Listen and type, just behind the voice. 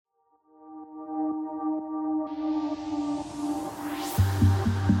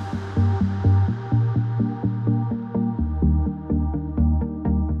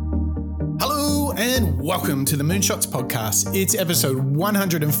Welcome to the Moonshots Podcast. It's episode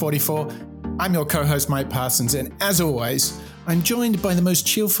 144. I'm your co-host, Mike Parsons, and as always, I'm joined by the most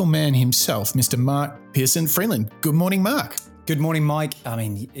cheerful man himself, Mr. Mark Pearson Freeland. Good morning, Mark. Good morning, Mike. I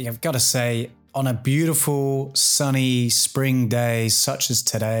mean, I've got to say, on a beautiful, sunny spring day such as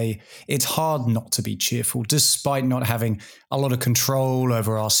today, it's hard not to be cheerful, despite not having a lot of control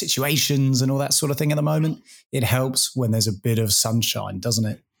over our situations and all that sort of thing at the moment. It helps when there's a bit of sunshine, doesn't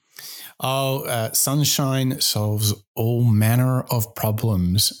it? Sunshine solves all manner of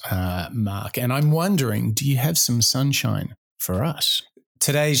problems, Mark. And I'm wondering, do you have some sunshine for us?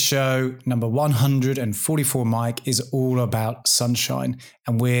 Today's show, number 144, Mike, is all about sunshine.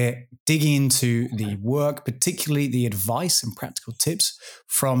 And we're digging into the work, particularly the advice and practical tips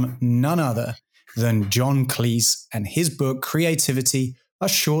from none other than John Cleese and his book, Creativity, A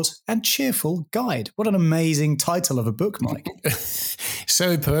Short and Cheerful Guide. What an amazing title of a book, Mike.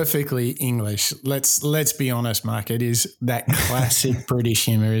 So perfectly English. Let's be honest, Mark. It is that classic British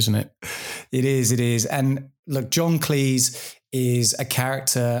humor, isn't it? It is. And look, John Cleese is a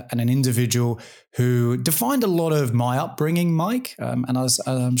character and an individual who defined a lot of my upbringing, Mike, and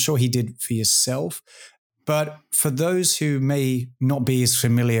I'm sure he did for yourself. But for those who may not be as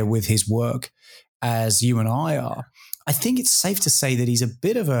familiar with his work as you and I are, I think it's safe to say that he's a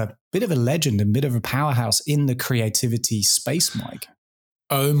bit of a legend, a bit of a powerhouse in the creativity space, Mike.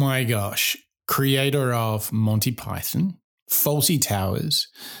 Oh my gosh. Creator of Monty Python, Fawlty Towers,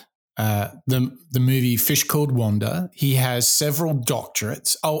 the movie Fish Called Wanda. He has several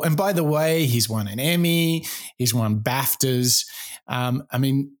doctorates. Oh, and by the way, he's won an Emmy. He's won BAFTAs.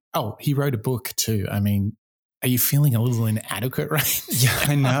 He wrote a book too. I mean, are you feeling a little inadequate, right? Yeah,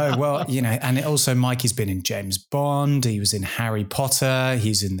 I know. Well, and also Mike has been in James Bond. He was in Harry Potter.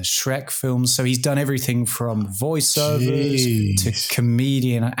 He's in the Shrek films. So he's done everything from voiceovers to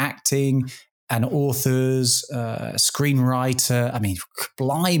comedian acting and authors, screenwriter. I mean,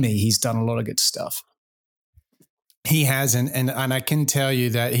 blimey, he's done a lot of good stuff. He has, and I can tell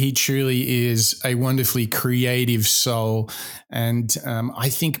you that he truly is a wonderfully creative soul. And I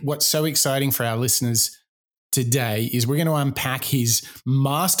think what's so exciting for our listeners today is we're going to unpack his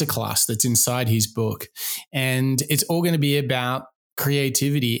masterclass that's inside his book. And it's all going to be about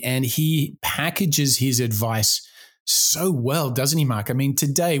creativity. And he packages his advice so well, doesn't he, Mark? I mean,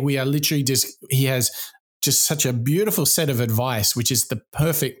 today we are literally he has just such a beautiful set of advice, which is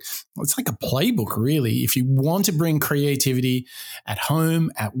it's like a playbook, really. If you want to bring creativity at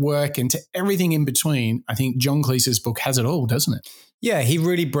home, at work, and to everything in between, I think John Cleese's book has it all, doesn't it? Yeah, he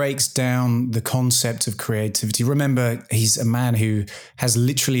really breaks down the concept of creativity. Remember, he's a man who has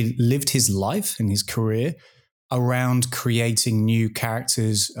literally lived his life and his career around creating new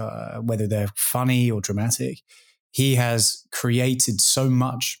characters, whether they're funny or dramatic. He has created so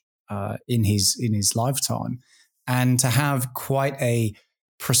much in his lifetime, and to have quite a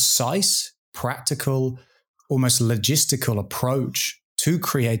precise, practical, almost logistical approach to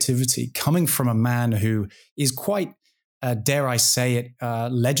creativity, coming from a man who is quite, dare I say it,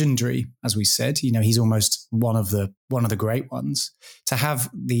 legendary, as we said. He's almost one of the great ones. To have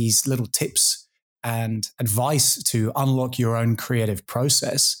these little tips and advice to unlock your own creative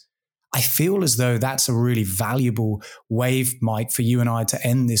process, I feel as though that's a really valuable wave, Mike, for you and I to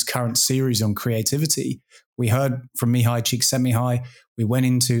end this current series on creativity. We heard from Mihai Csikszentmihalyi, we went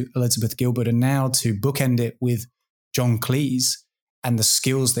into Elizabeth Gilbert, and now to bookend it with John Cleese and the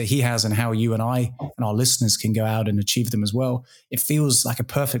skills that he has and how you and I and our listeners can go out and achieve them as well. It feels like a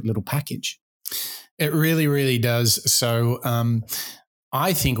perfect little package. It really, really does. So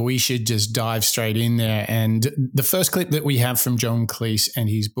I think we should just dive straight in there. And the first clip that we have from John Cleese and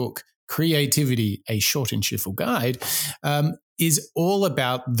his book, Creativity, A Short and Cheerful Guide, is all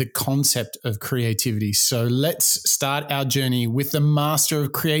about the concept of creativity. So let's start our journey with the master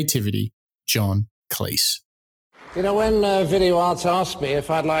of creativity, John Cleese. When Video Arts asked me if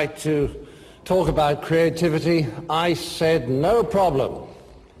I'd like to talk about creativity, I said no problem.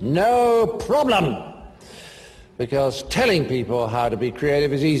 No problem. Because telling people how to be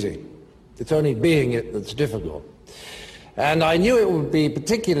creative is easy. It's only being it that's difficult. And I knew it would be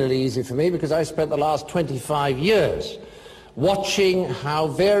particularly easy for me because I spent the last 25 years watching how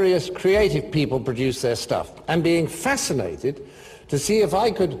various creative people produce their stuff and being fascinated to see if I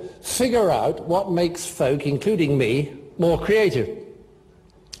could figure out what makes folk, including me, more creative.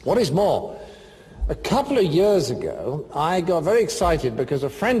 What is more, a couple of years ago, I got very excited because a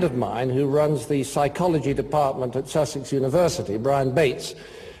friend of mine who runs the psychology department at Sussex University, Brian Bates,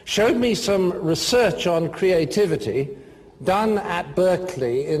 showed me some research on creativity done at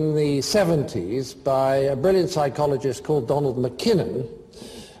Berkeley in the 70s by a brilliant psychologist called Donald McKinnon,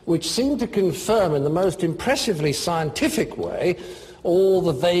 which seemed to confirm in the most impressively scientific way all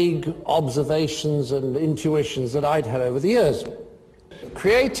the vague observations and intuitions that I'd had over the years.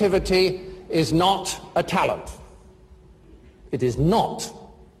 Creativity is not a talent. It is not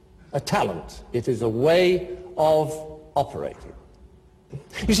a talent. It is a way of operating.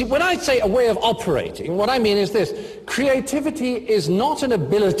 You see, when I say a way of operating, what I mean is this. Creativity is not an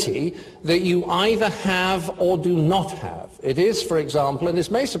ability that you either have or do not have. It is, for example, and this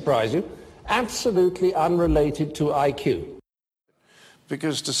may surprise you, absolutely unrelated to IQ.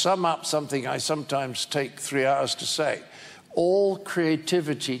 Because to sum up something I sometimes take 3 hours to say, all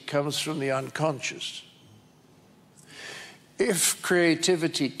creativity comes from the unconscious. If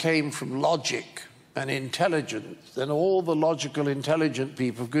creativity came from logic and intelligence, then all the logical, intelligent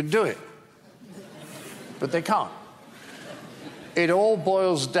people could do it. But they can't. It all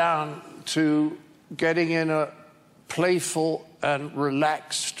boils down to getting in a playful and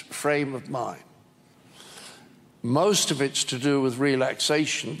relaxed frame of mind. Most of it's to do with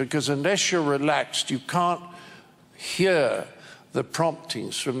relaxation, because unless you're relaxed, you can't hear the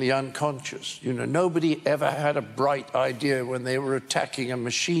promptings from the unconscious. You know, nobody ever had a bright idea when they were attacking a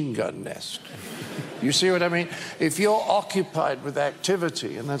machine gun nest. You see what I mean? If you're occupied with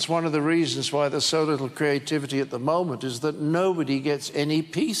activity, and that's one of the reasons why there's so little creativity at the moment, is that nobody gets any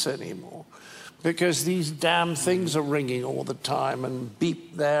peace anymore. Because these damn things are ringing all the time and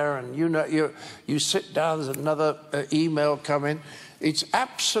beep there, and you know, you sit down, there's another email come in. It's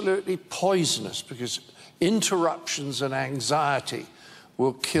absolutely poisonous, because interruptions and anxiety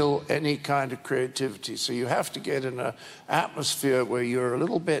will kill any kind of creativity. So you have to get in an atmosphere where you're a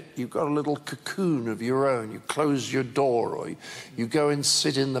little bit, you've got a little cocoon of your own. You close your door, or you go and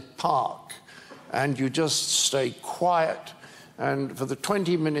sit in the park, and you just stay quiet. And for the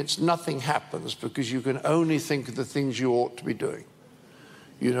 20 minutes, nothing happens, because you can only think of the things you ought to be doing.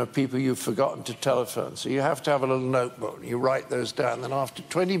 You know, people you've forgotten to telephone. So you have to have a little notebook, and you write those down. Then after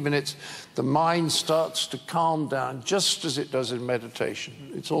 20 minutes, the mind starts to calm down, just as it does in meditation.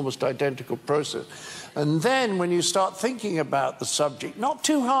 It's almost identical process. And then when you start thinking about the subject, not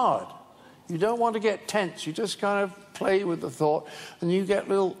too hard. You don't want to get tense. You just kind of play with the thought, and you get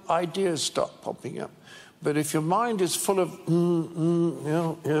little ideas start popping up. But if your mind is full of,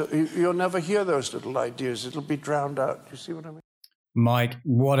 you'll never hear those little ideas. It'll be drowned out. You see what I mean? Mike,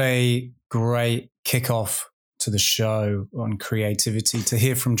 what a great kickoff to the show on creativity, to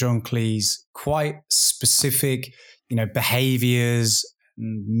hear from John Cleese, quite specific, behaviors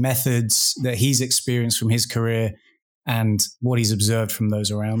and methods that he's experienced from his career and what he's observed from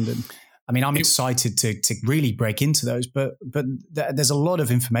those around him. I mean, I'm excited to really break into those, but there's a lot of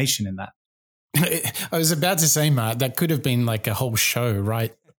information in that. I was about to say, Mark, that could have been like a whole show,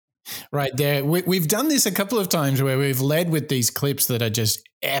 right? Right there. We've done this a couple of times where we've led with these clips that are just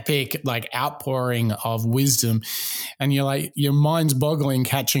epic, like outpouring of wisdom. And you're like, your mind's boggling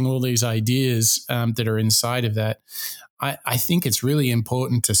catching all these ideas that are inside of that. I think it's really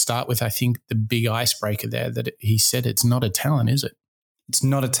important to start with, I think, the big icebreaker there that he said it's not a talent, is it? It's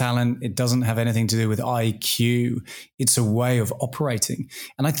not a talent. It doesn't have anything to do with IQ. It's a way of operating.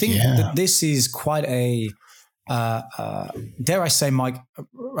 And I think that this is quite a, dare I say, Mike,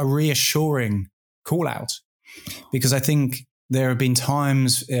 a reassuring call out. Because I think there have been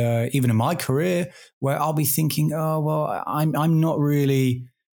times, even in my career, where I'll be thinking, oh, well, I'm not really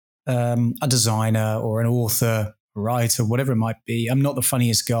a designer or an author, writer, whatever it might be. I'm not the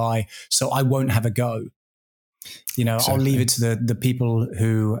funniest guy, so I won't have a go. Exactly. I'll leave it to the people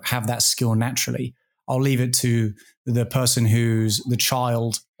who have that skill naturally. I'll leave it to the person who's the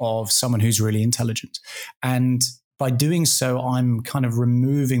child of someone who's really intelligent. And by doing so, I'm kind of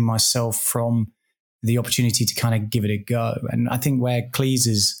removing myself from the opportunity to kind of give it a go. And I think where Cleese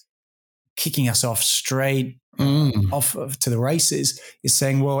is kicking us off straight off to the races is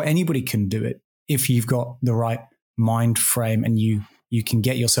saying, well, anybody can do it if you've got the right mind frame and you can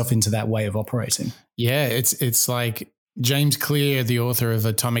get yourself into that way of operating. Yeah, it's like James Clear, the author of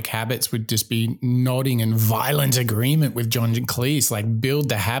Atomic Habits, would just be nodding in violent agreement with John Cleese, like build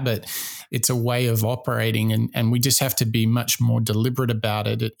the habit. It's a way of operating, and we just have to be much more deliberate about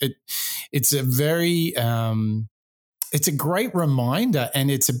it. It's a very it's a great reminder, and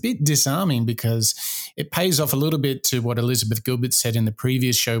it's a bit disarming because it pays off a little bit to what Elizabeth Gilbert said in the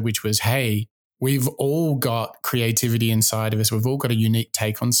previous show, which was, hey, we've all got creativity inside of us. We've all got a unique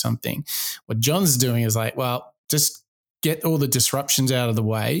take on something. What John's doing is like, well, just get all the disruptions out of the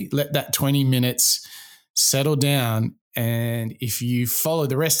way. Let that 20 minutes settle down. And if you follow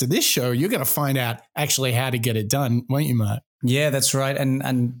the rest of this show, you're going to find out actually how to get it done, won't you, Mark? Yeah, that's right.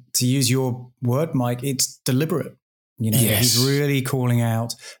 And to use your word, Mike, it's deliberate. He's really calling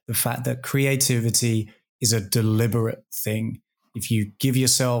out the fact that creativity is a deliberate thing. If you give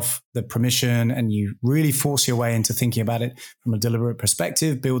yourself the permission and you really force your way into thinking about it from a deliberate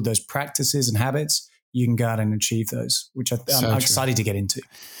perspective, build those practices and habits, you can go out and achieve those, which I'm excited to get into.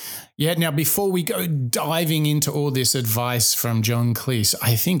 Yeah. Now, before we go diving into all this advice from John Cleese,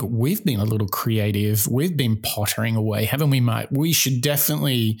 I think we've been a little creative. We've been pottering away, haven't we, Mike? We should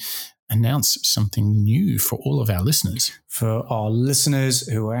definitely announce something new for all of our listeners. For our listeners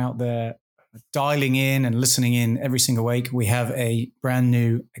who are out there dialing in and listening in every single week, we have a brand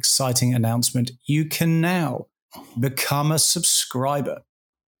new, exciting announcement. You can now become a subscriber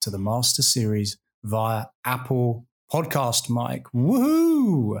to the Master Series via Apple Podcast, Mike.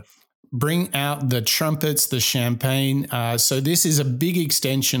 Woohoo! Bring out the trumpets, the champagne. So this is a big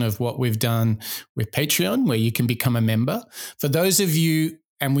extension of what we've done with Patreon, where you can become a member. For those of you,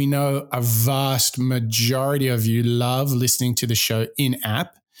 and we know a vast majority of you love listening to the show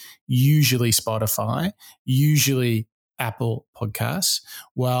in-app, usually Spotify, usually Apple Podcasts.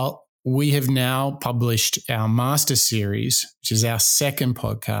 Well, we have now published our Master Series, which is our second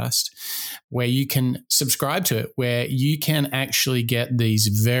podcast, where you can subscribe to it, where you can actually get these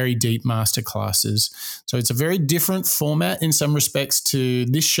very deep masterclasses. So it's a very different format in some respects to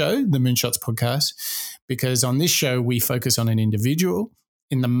this show, the Moonshots podcast, because on this show, we focus on an individual.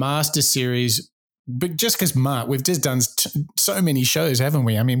 In the Master Series, but just because, Mark, we've just done so many shows, haven't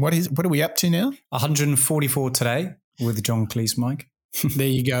we? I mean, what are we up to now? 144 today with John Cleese, Mike. There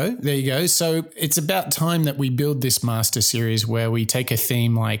you go. There you go. So it's about time that we build this Master Series where we take a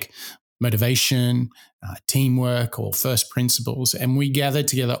theme like motivation, teamwork, or first principles, and we gather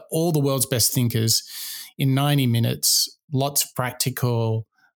together all the world's best thinkers in 90 minutes, lots of practical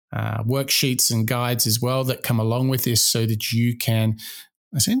worksheets and guides as well that come along with this so that you can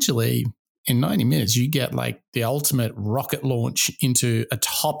essentially, in 90 minutes, you get like the ultimate rocket launch into a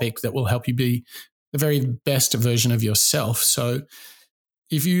topic that will help you be the very best version of yourself. So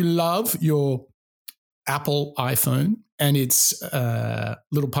if you love your Apple iPhone and its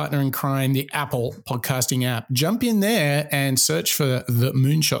little partner in crime, the Apple podcasting app, jump in there and search for the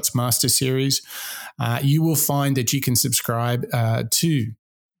Moonshots Master Series. You will find that you can subscribe to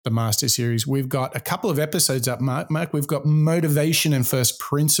the Master Series. We've got a couple of episodes up, Mark. We've got motivation and first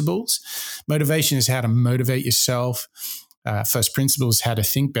principles. Motivation is how to motivate yourself. First principles, how to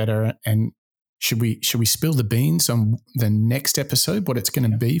think better. And should we spill the beans on the next episode, what it's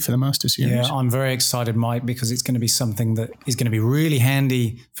going to be for the Master Series? Yeah, I'm very excited, Mike, because it's going to be something that is going to be really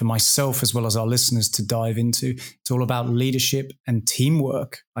handy for myself as well as our listeners to dive into. It's all about leadership and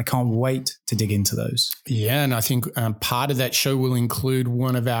teamwork. I can't wait to dig into those. Yeah, and I think part of that show will include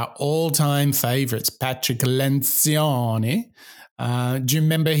one of our all-time favorites, Patrick Lencioni. Do you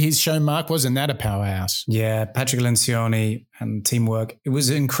remember his show, Mark? Wasn't that a powerhouse? Yeah, Patrick Lencioni and teamwork. It was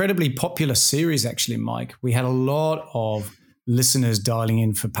an incredibly popular series, actually, Mike. We had a lot of listeners dialing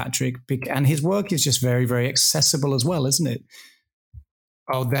in for Patrick, and his work is just very, very accessible as well, isn't it?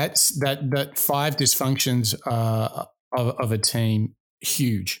 Oh, that 5 dysfunctions of a team,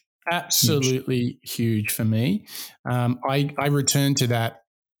 huge, absolutely huge for me. I return to that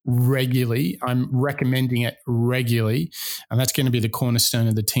regularly. I'm recommending it regularly, and that's going to be the cornerstone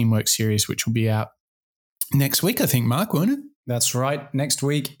of the Teamwork series, which will be out next week, I think, Mark, won't it? That's right. Next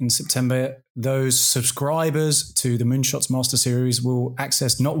week in September, those subscribers to the Moonshots Master Series will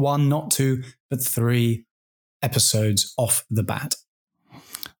access not 1, not 2, but 3 episodes off the bat.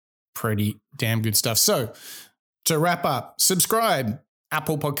 Pretty damn good stuff. So to wrap up, subscribe,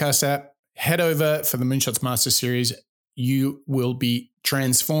 Apple Podcast app, head over for the Moonshots Master Series. You will be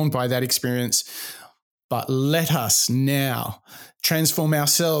transformed by that experience. But let us now transform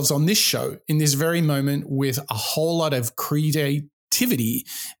ourselves on this show in this very moment with a whole lot of creativity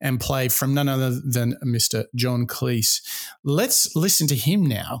and play from none other than Mr. John Cleese. Let's listen to him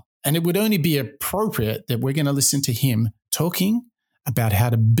now. And it would only be appropriate that we're going to listen to him talking about how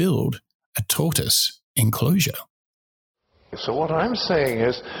to build a tortoise enclosure. So what I'm saying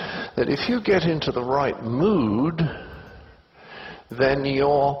is that if you get into the right mood, then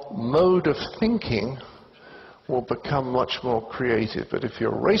your mode of thinking will become much more creative. But if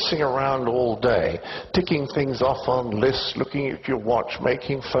you're racing around all day, ticking things off on lists, looking at your watch,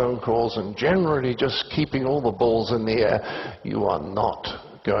 making phone calls, and generally just keeping all the balls in the air, you are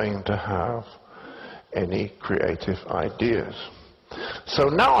not going to have any creative ideas. So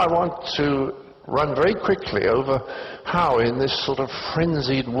now I want to run very quickly over how, in this sort of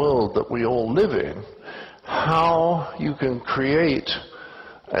frenzied world that we all live in, how you can create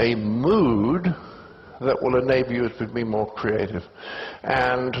a mood that will enable you to be more creative.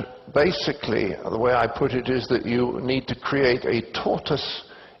 And basically, the way I put it is that you need to create a tortoise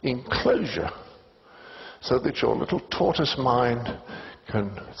enclosure so that your little tortoise mind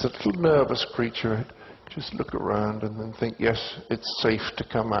can, it's a little nervous creature, just look around and then think, yes, it's safe to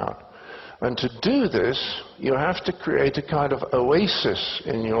come out. And to do this, you have to create a kind of oasis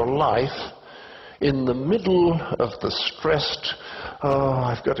in your life in the middle of the stressed, oh,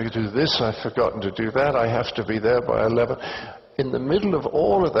 I've got to do this, I've forgotten to do that, I have to be there by 11. In the middle of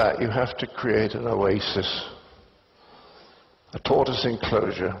all of that, you have to create an oasis, a tortoise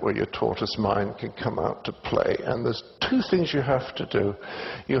enclosure where your tortoise mind can come out to play. And there's two things you have to do.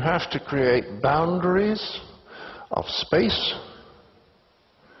 You have to create boundaries of space,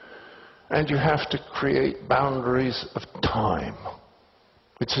 and you have to create boundaries of time.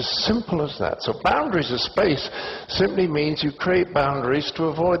 It's as simple as that. So boundaries of space simply means you create boundaries to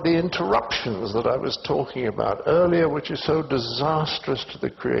avoid the interruptions that I was talking about earlier, which is so disastrous to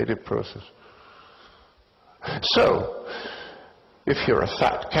the creative process. So, if you're a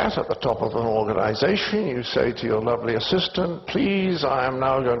fat cat at the top of an organization, you say to your lovely assistant, please, I am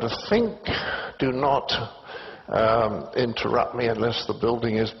now going to think, do not interrupt me unless the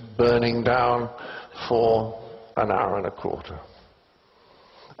building is burning down for an hour and a quarter.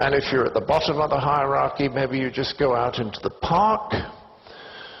 And if you're at the bottom of the hierarchy, maybe you just go out into the park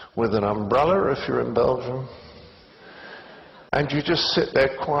with an umbrella if you're in Belgium, and you just sit there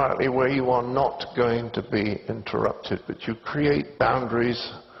quietly where you are not going to be interrupted, but you create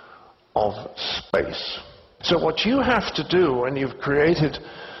boundaries of space. So what you have to do when you've created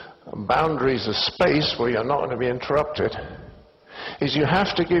boundaries of space where you're not going to be interrupted is you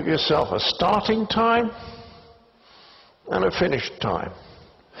have to give yourself a starting time and a finish time.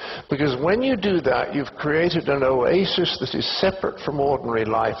 Because when you do that, you've created an oasis that is separate from ordinary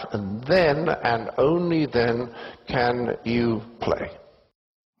life, and then, and only then, can you play.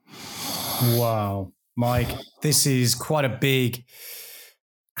 Wow. Mike, this is quite a big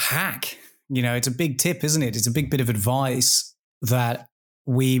hack. You know, it's a big tip, isn't it? It's a big bit of advice that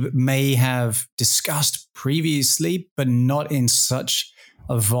we may have discussed previously, but not in such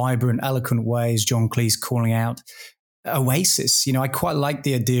a vibrant, eloquent way as John Cleese calling out oasis. You know, I quite like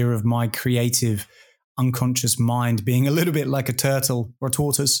the idea of my creative unconscious mind being a little bit like a turtle or a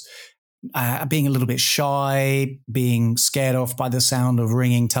tortoise, being a little bit shy, being scared off by the sound of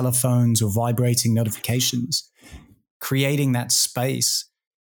ringing telephones or vibrating notifications, creating that space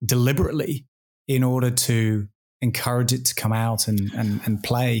deliberately in order to encourage it to come out and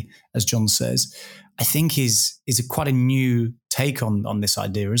play, as John says, I think is quite a new take on this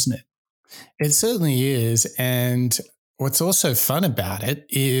idea, isn't it? It certainly is. And what's also fun about it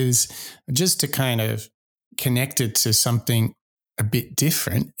is, just to kind of connect it to something a bit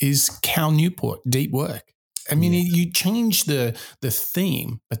different, is Cal Newport, deep work. I mean, you change the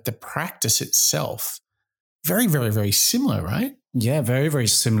theme, but the practice itself, very, very, very similar, right? Yeah, very, very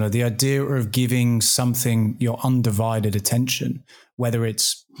similar. The idea of giving something your undivided attention, whether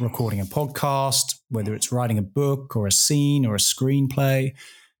it's recording a podcast, whether it's writing a book or a scene or a screenplay,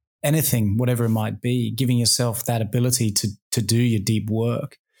 anything, whatever it might be, giving yourself that ability to do your deep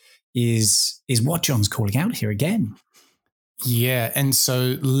work is what John's calling out here again. Yeah, and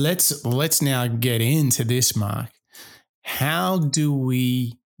so let's now get into this, Mark. How do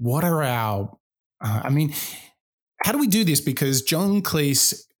we? What are our? How do we do this? Because John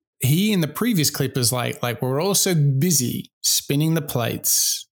Cleese, he in the previous clip is like we're all so busy spinning the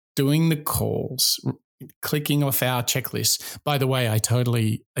plates, doing the calls, clicking off our checklist. By the way, I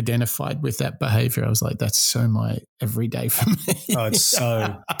totally identified with that behavior. I was like, that's so my everyday for me. Oh, it's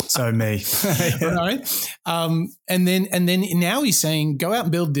so me. Right. And then now he's saying, go out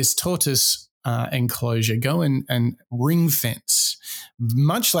and build this tortoise enclosure, go and ring fence.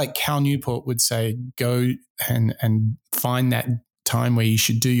 Much like Cal Newport would say, go and find that time where you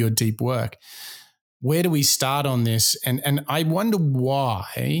should do your deep work. Where do we start on this? And I wonder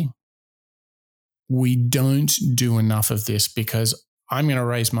why we don't do enough of this, because I'm going to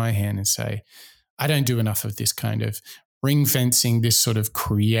raise my hand and say, I don't do enough of this kind of ring fencing, this sort of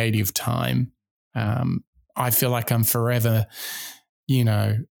creative time. I feel like I'm forever,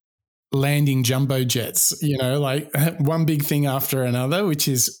 landing jumbo jets, like one big thing after another, which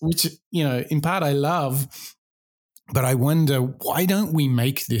in part I love, but I wonder, why don't we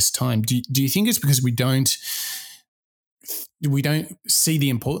make this time? Do you think it's because we don't see the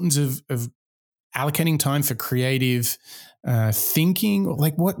importance of allocating time for creative thinking?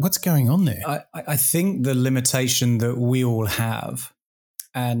 Like what's going on there? I think the limitation that we all have,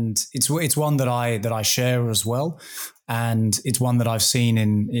 and it's one that I share as well, and it's one that I've seen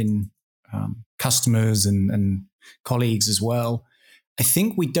in customers and colleagues as well. I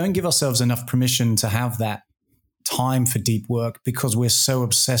think we don't give ourselves enough permission to have that time for deep work because we're so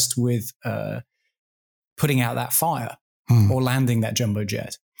obsessed with putting out that fire or landing that jumbo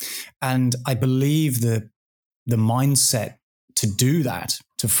jet. And I believe the mindset to do that,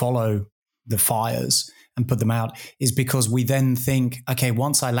 to follow the fires and put them out, is because we then think, okay,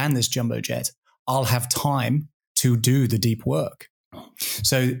 once I land this jumbo jet, I'll have time to do the deep work.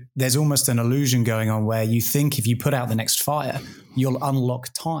 So there's almost an illusion going on where you think if you put out the next fire, you'll unlock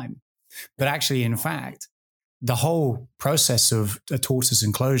time. But actually, in fact, the whole process of a tortoise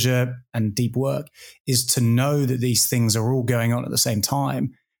enclosure and deep work is to know that these things are all going on at the same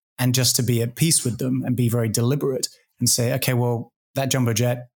time and just to be at peace with them and be very deliberate and say, okay, well, that jumbo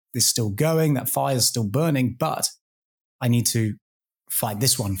jet is still going, that fire is still burning, but I need to fight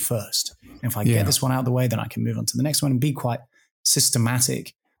this one first. And if I get this one out of the way, then I can move on to the next one and be quite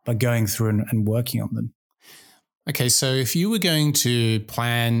systematic by going through and working on them. Okay, so if you were going to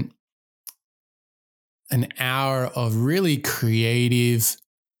plan an hour of really creative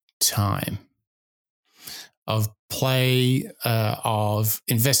time, of play, of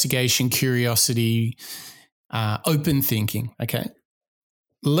investigation, curiosity, open thinking, okay?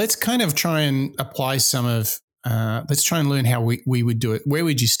 Let's kind of try and apply some of, let's try and learn how we would do it. Where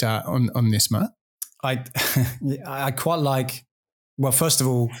would you start on this, Mark? I quite like, well, first of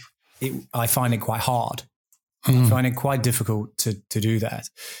all, I find it quite hard. I find it quite difficult to do that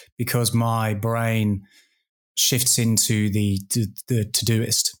because my brain shifts into the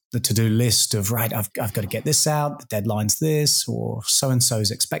to-do list of, right, I've got to get this out, the deadline's this, or so-and-so is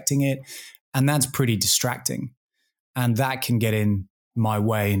expecting it. And that's pretty distracting. And that can get in my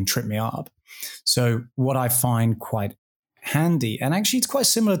way and trip me up. So what I find quite handy, and actually it's quite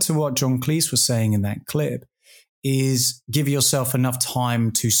similar to what John Cleese was saying in that clip, is give yourself enough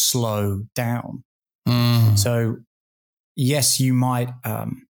time to slow down. So yes, you might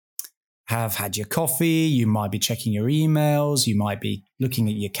have had your coffee, you might be checking your emails, you might be looking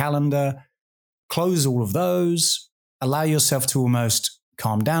at your calendar. Close all of those, allow yourself to almost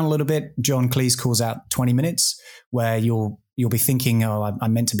calm down a little bit. John Cleese calls out 20 minutes where you'll be thinking, oh,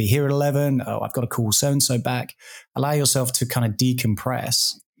 I'm meant to be here at 11. Oh, I've got to call so-and-so back. Allow yourself to kind of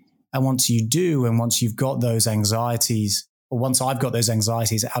decompress. And once you do, and once you've got those anxieties, or once I've got those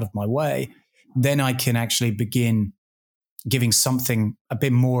anxieties out of my way, then I can actually begin giving something a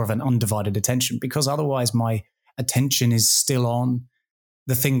bit more of an undivided attention, because otherwise my attention is still on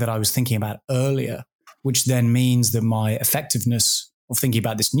the thing that I was thinking about earlier, which then means that my effectiveness of thinking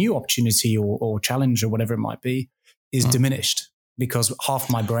about this new opportunity or challenge or whatever it might be is diminished because half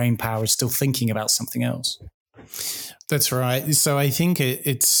my brain power is still thinking about something else. That's right. So I think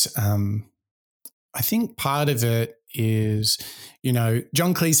it's I think part of it is,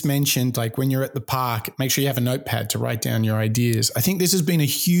 John Cleese mentioned, like, when you're at the park, make sure you have a notepad to write down your ideas. I think this has been a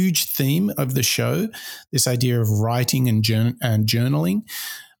huge theme of the show, this idea of writing and journaling.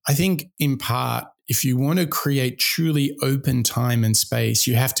 I think in part, if you want to create truly open time and space,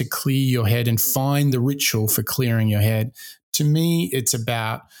 you have to clear your head and find the ritual for clearing your head. To me, it's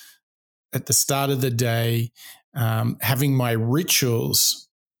about, at the start of the day, having my rituals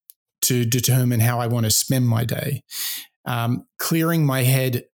to determine how I want to spend my day, clearing my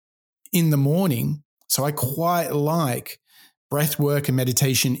head in the morning. So I quite like breath work and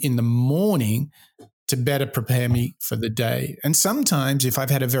meditation in the morning to better prepare me for the day. And sometimes if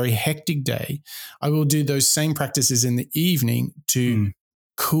I've had a very hectic day, I will do those same practices in the evening to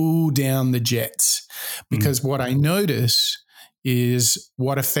cool down the jets. Because what I notice is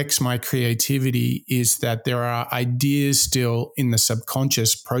what affects my creativity is that there are ideas still in the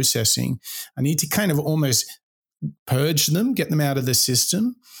subconscious processing. I need to kind of almost purge them, get them out of the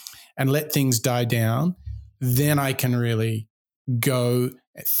system and let things die down. Then I can really go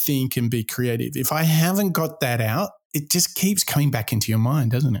think and be creative. If I haven't got that out, it just keeps coming back into your mind,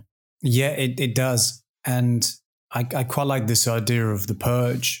 doesn't it? Yeah, it does. And I quite like this idea of the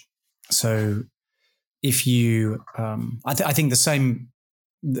purge. So if you, I think the same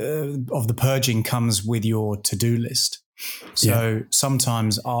of the purging comes with your to-do list. So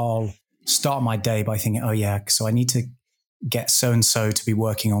sometimes I'll start my day by thinking, oh yeah, so I need to get so-and-so to be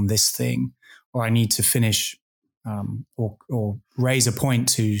working on this thing, or I need to finish or raise a point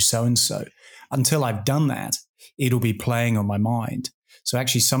to so-and-so. Until I've done that, it'll be playing on my mind. So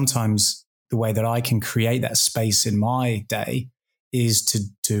actually sometimes the way that I can create that space in my day is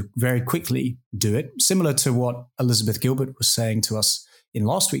to very quickly do it, similar to what Elizabeth Gilbert was saying to us in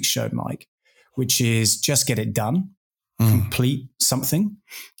last week's show, Mike, which is just get it done, complete something.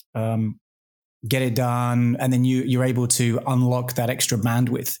 get it done, and then you're able to unlock that extra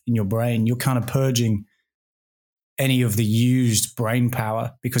bandwidth in your brain. You're kind of purging any of the used brain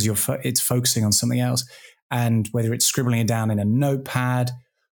power because it's focusing on something else. And whether it's scribbling it down in a notepad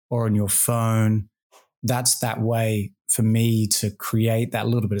or on your phone, that's that way for me to create that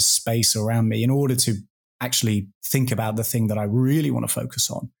little bit of space around me in order to actually think about the thing that I really want to focus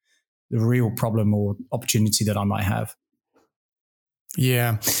on, the real problem or opportunity that I might have.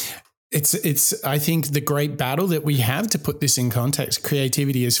 Yeah. It's I think the great battle that we have, to put this in context,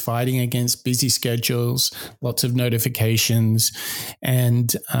 creativity is fighting against busy schedules, lots of notifications,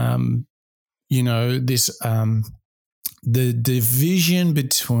 and this the division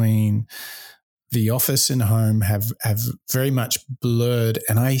between the office and home have very much blurred.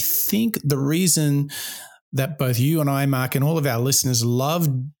 And I think the reason that both you and I, Mark, and all of our listeners love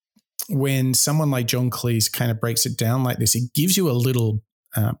when someone like John Cleese kind of breaks it down like this, it gives you a little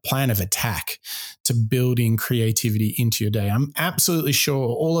plan of attack to building creativity into your day. I'm absolutely sure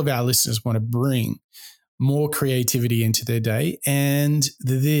all of our listeners want to bring more creativity into their day, and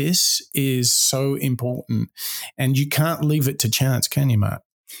this is so important. And you can't leave it to chance, can you, Mark?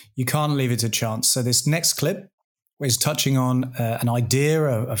 You can't leave it to chance. So this next clip is touching on an idea,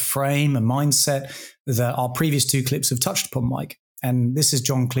 a frame, a mindset that our previous two clips have touched upon, Mike. And this is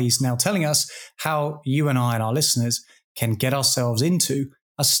John Cleese now telling us how you and I and our listeners can get ourselves into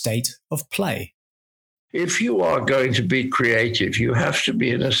a state of play. If you are going to be creative, you have to be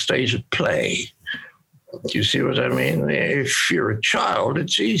in a state of play. Do you see what I mean? If you're a child,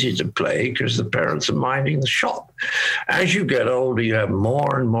 it's easy to play because the parents are minding the shop. As you get older, you have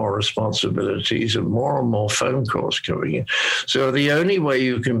more and more responsibilities and more phone calls coming in. So the only way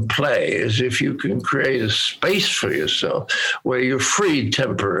you can play is if you can create a space for yourself where you're freed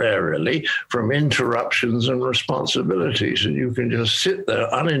temporarily from interruptions and responsibilities, and you can just sit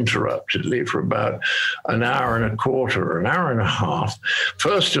there uninterruptedly for about an hour and a quarter, an hour and a half.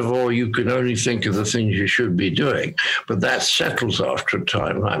 First of all, you can only think of the things you should be doing, but that settles after a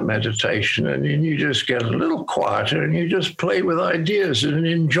time, like meditation, and then you just get a little quieter and you just play with ideas in an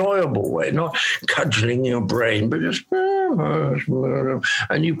enjoyable way, not cudgeling your brain, but just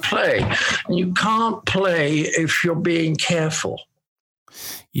and you play. And you can't play if you're being careful.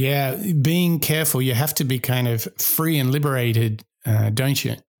 Yeah, being careful, you have to be kind of free and liberated, don't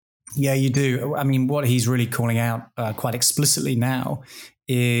you? Yeah, you do. I mean, what he's really calling out quite explicitly now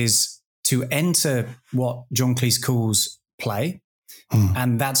is to enter what John Cleese calls play.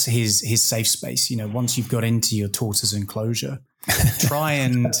 And that's his safe space. Once you've got into your tortoise enclosure, try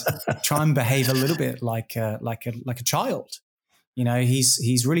and behave a little bit like a child.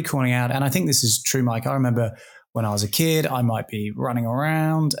 He's really calling out. And I think this is true, Mike. I remember when I was a kid, I might be running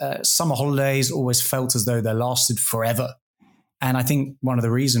around. Summer holidays always felt as though they lasted forever. And I think one of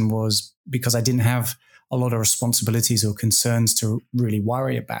the reasons was because I didn't have a lot of responsibilities or concerns to really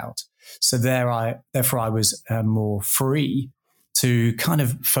worry about. So therefore I was more free to kind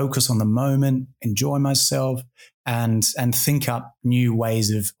of focus on the moment, enjoy myself, and think up new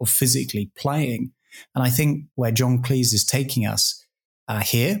ways of physically playing. And I think where John Cleese is taking us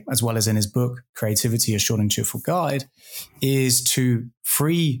here, as well as in his book, Creativity, A Short and Cheerful Guide, is to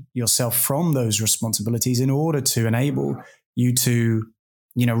free yourself from those responsibilities in order to enable you to,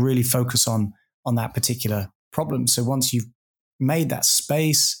 really focus on that particular problem. So once you've made that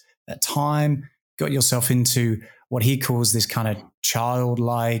space, that time, got yourself into what he calls this kind of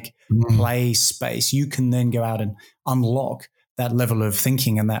childlike play space, you can then go out and unlock that level of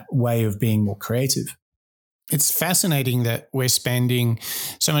thinking and that way of being more creative. It's fascinating that we're spending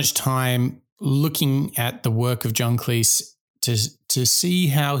so much time looking at the work of John Cleese to see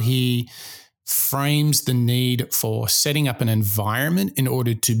how he frames the need for setting up an environment in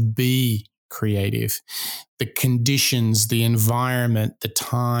order to be creative. The conditions, the environment, the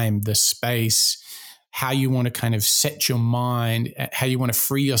time, the space, how you want to kind of set your mind, how you want to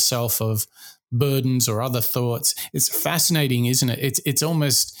free yourself of burdens or other thoughts. It's fascinating, isn't it? It's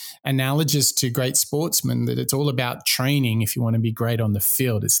almost analogous to great sportsmen, that it's all about training if you want to be great on the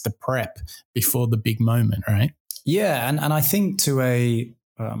field. It's the prep before the big moment, right? Yeah, and I think to a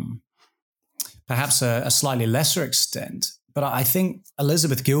perhaps a slightly lesser extent, but I think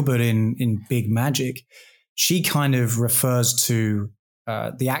Elizabeth Gilbert in Big Magic, she kind of refers to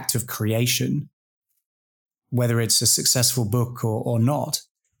the act of creation, whether it's a successful book or not.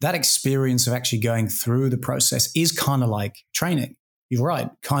 That experience of actually going through the process is kind of like training. You're right,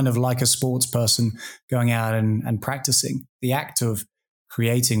 kind of like a sports person going out and practicing. The act of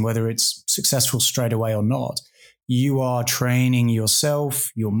creating, whether it's successful straight away or not, you are training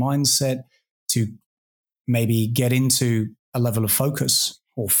yourself, your mindset, to maybe get into a level of focus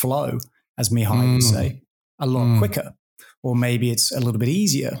or flow as Mihai would say, a lot quicker. Or maybe it's a little bit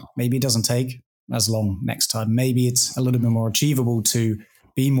easier. Maybe it doesn't take as long next time. Maybe it's a little bit more achievable to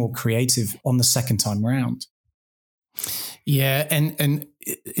be more creative on the second time round. Yeah, and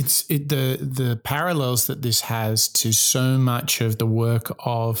it's the parallels that this has to so much of the work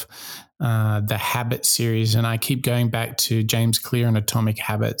of the Habit series, and I keep going back to James Clear and Atomic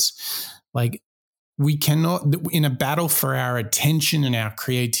Habits. Like, we cannot, in a battle for our attention and our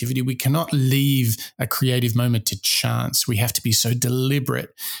creativity, we cannot leave a creative moment to chance. We have to be so deliberate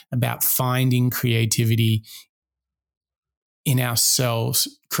about finding creativity in ourselves,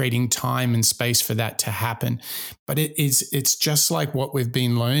 creating time and space for that to happen. But it's just like what we've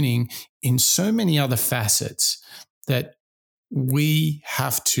been learning in so many other facets, that we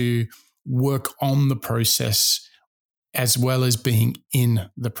have to work on the process as well as being in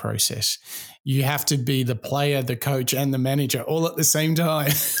the process. You have to be the player, the coach, and the manager all at the same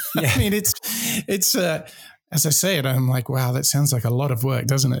time. Yeah. I mean, it's as I say it, I'm like, wow, that sounds like a lot of work,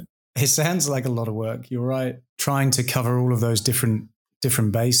 doesn't it? It sounds like a lot of work. You're right. Trying to cover all of those different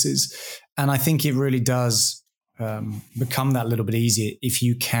bases. And I think it really does become that little bit easier if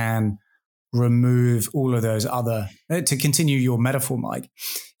you can remove all of those other, to continue your metaphor, Mike,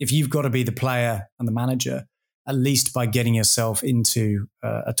 if you've got to be the player and the manager, at least by getting yourself into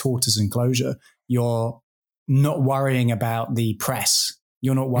a tortoise enclosure, you're not worrying about the press.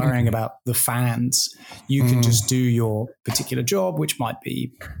 You're not worrying about the fans. You can just do your particular job, which might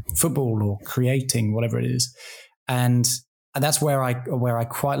be football or creating, whatever it is. And that's where I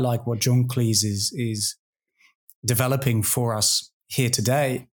quite like what John Cleese is developing for us here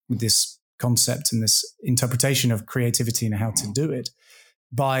today with this concept and this interpretation of creativity and how to do it,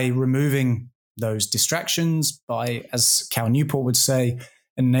 by removing those distractions, by, as Cal Newport would say,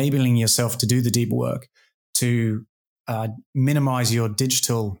 enabling yourself to do the deep work, to minimize your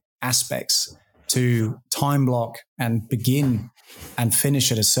digital aspects, to time block and begin and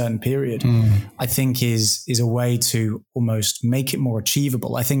finish at a certain period, I think is a way to almost make it more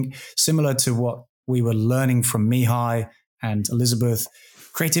achievable. I think similar to what we were learning from Mihai and Elizabeth,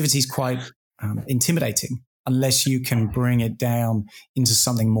 creativity is quite intimidating unless you can bring it down into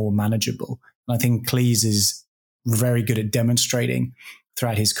something more manageable. And I think Cleese is very good at demonstrating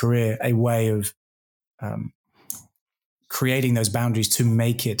throughout his career a way of creating those boundaries to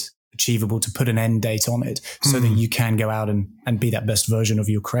make it achievable, to put an end date on it so that you can go out and be that best version of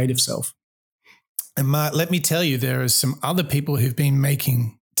your creative self. And Mark, let me tell you, there are some other people who've been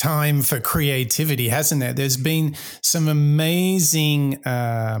making time for creativity, hasn't there? There's been some amazing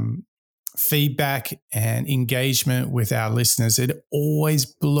feedback and engagement with our listeners. It always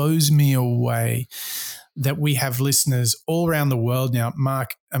blows me away that we have listeners all around the world now.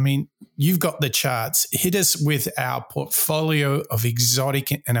 Mark, I mean, you've got the charts. Hit us with our portfolio of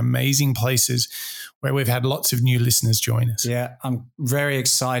exotic and amazing places where we've had lots of new listeners join us. Yeah, I'm very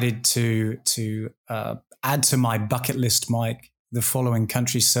excited to add to my bucket list, Mike, the following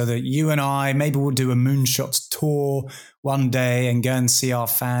countries, so that you and I, maybe we'll do a Moonshots tour one day and go and see our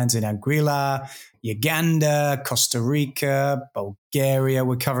fans in Anguilla, Uganda, Costa Rica, Bulgaria.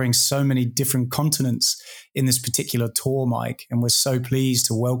 We're covering so many different continents in this particular tour, Mike, and we're so pleased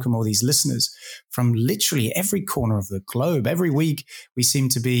to welcome all these listeners from literally every corner of the globe. Every week we seem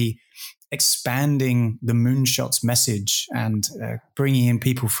to be expanding the Moonshots message and bringing in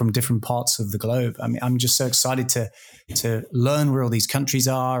people from different parts of the globe. I mean, I'm just so excited to learn where all these countries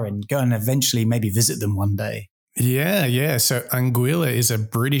are and go and eventually maybe visit them one day. Yeah. So Anguilla is a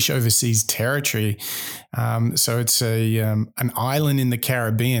British overseas territory. So it's an island in the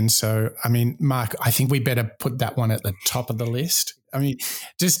Caribbean. So, I mean, Mark, I think we better put that one at the top of the list. I mean,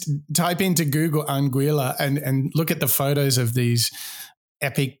 just type into Google Anguilla and look at the photos of these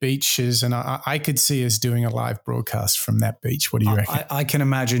epic beaches, and I could see us doing a live broadcast from that beach. What do you reckon? I can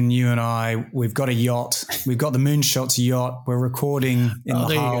imagine you and I, we've got a yacht. We've got the Moonshots yacht. We're recording in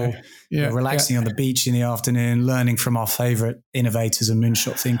the hull. We're relaxing on the beach in the afternoon, learning from our favorite innovators and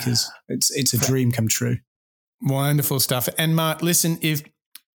moonshot thinkers. It's a dream come true. Wonderful stuff. And Mark, listen, if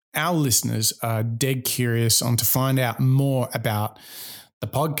our listeners are dead curious on to find out more about the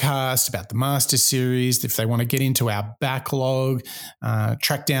podcast, about the Master Series, if they want to get into our backlog,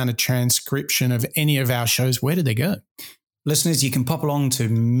 track down a transcription of any of our shows, where do they go? Listeners, you can pop along to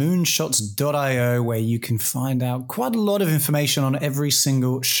moonshots.io, where you can find out quite a lot of information on every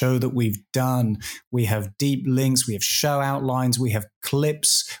single show that we've done. We have deep links, we have show outlines, we have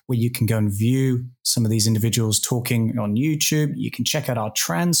clips where you can go and view some of these individuals talking on YouTube. You can check out our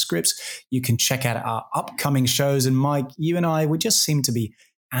transcripts. You can check out our upcoming shows. And Mike, you and I, we just seem to be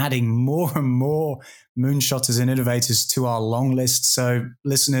adding more and more moonshotters and innovators to our long list. So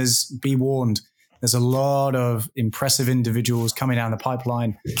listeners, be warned. There's a lot of impressive individuals coming down the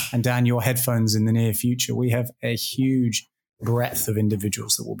pipeline, and down your headphones in the near future. We have a huge breadth of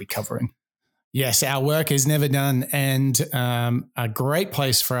individuals that we'll be covering. Yes, our work is never done. And a great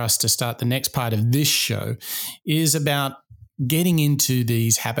place for us to start the next part of this show is about getting into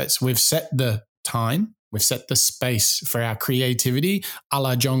these habits. We've set the time, we've set the space for our creativity, a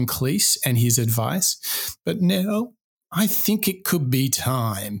la John Cleese and his advice. But now I think it could be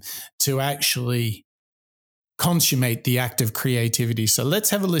time to actually consummate the act of creativity. So let's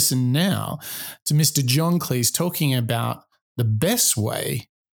have a listen now to Mr. John Cleese talking about the best way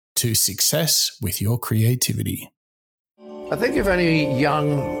to success with your creativity. I think if any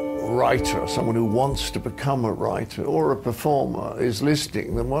young writer, someone who wants to become a writer or a performer is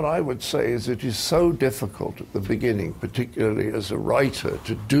listening, then what I would say is it is so difficult at the beginning, particularly as a writer,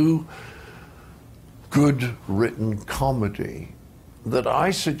 to do good written comedy, that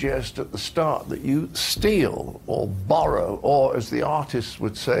I suggest at the start that you steal or borrow, or as the artists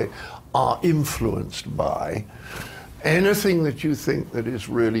would say, are influenced by anything that you think that is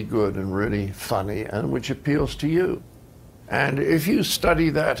really good and really funny and which appeals to you. And if you study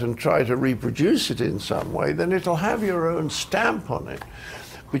that and try to reproduce it in some way, then it'll have your own stamp on it.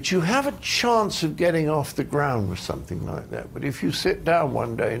 But you have a chance of getting off the ground with something like that. But if you sit down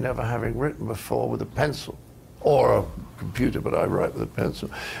one day, never having written before, with a pencil or a computer, but I write with a pencil,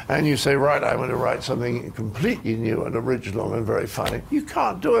 and you say, right, I'm going to write something completely new and original and very funny, you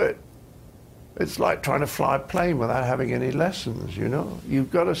can't do it. It's like trying to fly a plane without having any lessons, you know?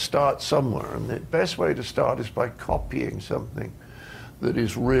 You've got to start somewhere, and the best way to start is by copying something that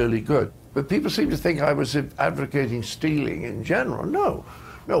is really good. But people seem to think I was advocating stealing in general. No,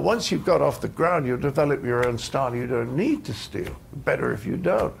 once you've got off the ground, you'll develop your own style. You don't need to steal. Better if you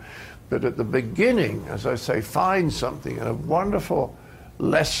don't. But at the beginning, as I say, find something. And a wonderful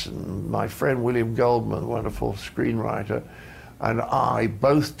lesson, my friend William Goldman, wonderful screenwriter, and I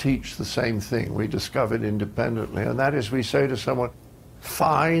both teach the same thing. We discovered independently, and that is we say to someone,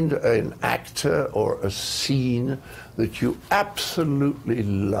 find an actor or a scene that you absolutely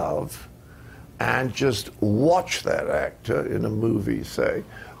love and just watch that actor in a movie, say,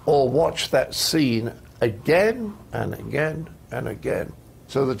 or watch that scene again and again and again,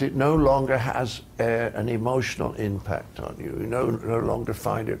 so that it no longer has an emotional impact on you. You no longer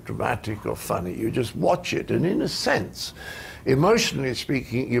find it dramatic or funny. You just watch it, and in a sense, emotionally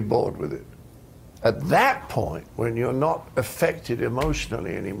speaking, you're bored with it. At that point, when you're not affected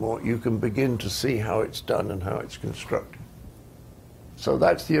emotionally anymore, you can begin to see how it's done and how it's constructed. So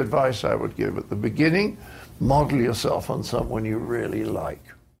that's the advice I would give at the beginning. Model yourself on someone you really like.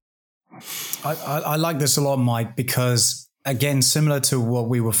 I like this a lot, Mike, because, again, similar to what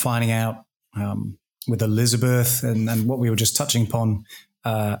we were finding out with Elizabeth and what we were just touching upon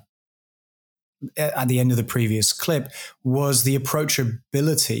at the end of the previous clip, was the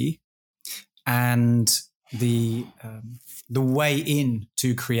approachability and the way in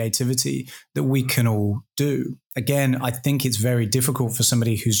to creativity that we can all do. Again, I think it's very difficult for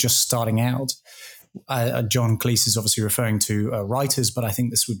somebody who's just starting out. John Cleese is obviously referring to writers, but I think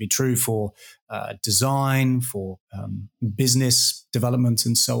this would be true for design, for business development,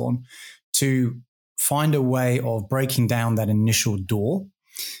 and so on, to find a way of breaking down that initial door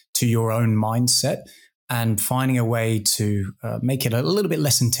to your own mindset and finding a way to make it a little bit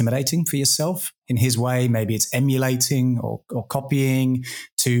less intimidating for yourself. In his way, maybe it's emulating or copying,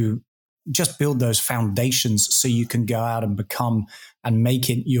 to just build those foundations so you can go out and become and make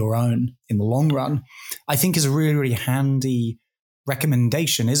it your own in the long run, I think is a really, really handy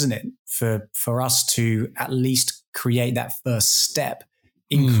recommendation, isn't it? For us to at least create that first step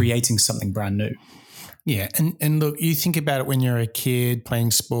in creating something brand new. Yeah. And look, you think about it when you're a kid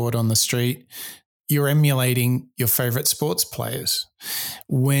playing sport on the street, you're emulating your favorite sports players.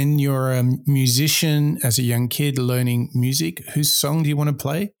 When you're a musician as a young kid learning music, whose song do you want to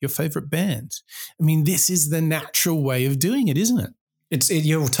play? Your favorite bands. I mean, this is the natural way of doing it, isn't it?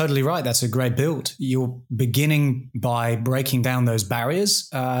 You're totally right. That's a great build. You're beginning by breaking down those barriers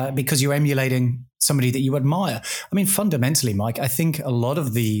because you're emulating somebody that you admire. I mean, fundamentally, Mike, I think a lot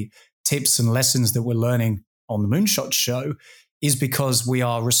of the tips and lessons that we're learning on the Moonshot Show is because we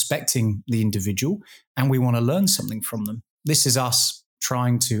are respecting the individual and we want to learn something from them. This is us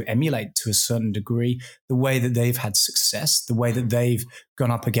trying to emulate, to a certain degree, the way that they've had success, the way that they've gone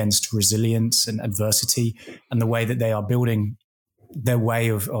up against resilience and adversity, and the way that they are building their way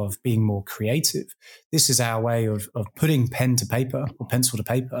of being more creative. This is our way of putting pen to paper or pencil to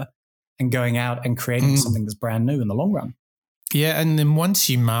paper and going out and creating something that's brand new in the long run. Yeah, and then once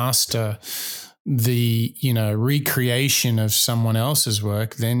you master the, recreation of someone else's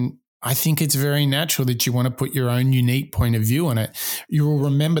work, then I think it's very natural that you want to put your own unique point of view on it. You will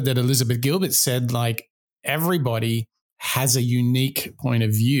remember that Elizabeth Gilbert said, like, everybody has a unique point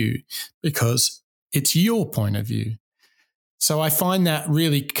of view because it's your point of view. So I find that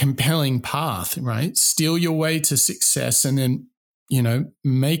really compelling path, right? Steal your way to success and then,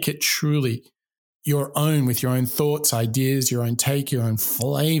 make it truly your own with your own thoughts, ideas, your own take, your own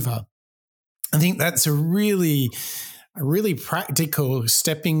flavor. I think that's a really practical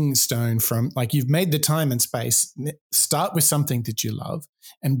stepping stone from, like, you've made the time and space. Start with something that you love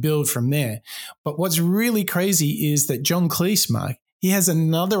and build from there. But what's really crazy is that John Cleese, Mark, he has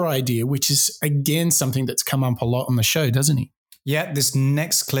another idea, which is, again, something that's come up a lot on the show, doesn't he? Yeah, this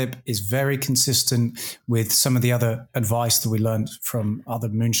next clip is very consistent with some of the other advice that we learned from other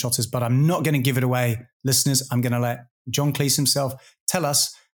moonshotters, but I'm not going to give it away, listeners. I'm going to let John Cleese himself tell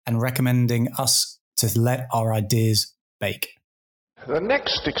us and recommending us to let our ideas bake. The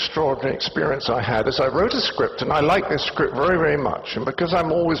next extraordinary experience I had is I wrote a script, and I like this script very, very much, and because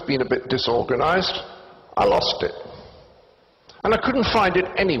I've always been a bit disorganized, I lost it. And I couldn't find it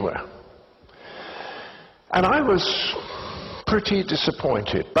anywhere. And I was pretty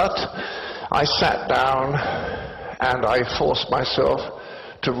disappointed, but I sat down and I forced myself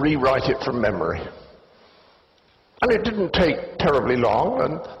to rewrite it from memory. And it didn't take terribly long,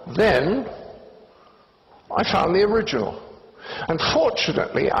 and then I found the original. And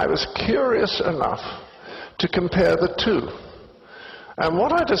fortunately, I was curious enough to compare the two. And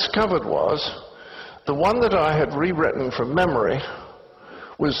what I discovered was the one that I had rewritten from memory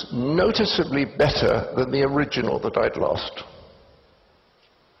was noticeably better than the original that I'd lost.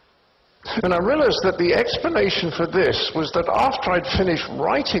 And I realized that the explanation for this was that after I'd finished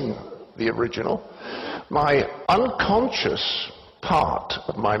writing the original, my unconscious part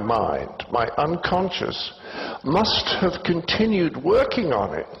of my mind, my unconscious, must have continued working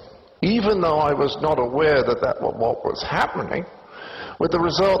on it, even though I was not aware that that was what was happening, with the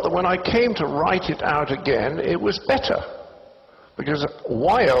result that when I came to write it out again, it was better. Because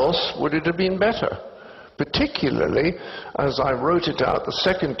why else would it have been better? Particularly as I wrote it out the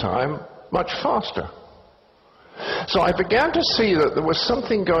second time much faster. So I began to see that there was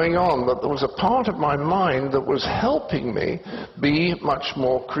something going on, that there was a part of my mind that was helping me be much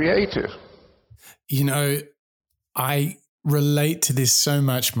more creative. I relate to this so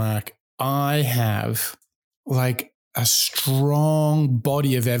much, Mark. I have like a strong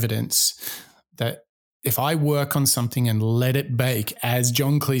body of evidence that if I work on something and let it bake, as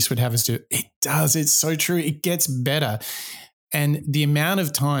John Cleese would have us do, it does. It's so true. It gets better. And the amount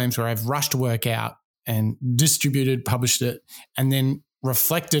of times where I've rushed work out and distributed, published it, and then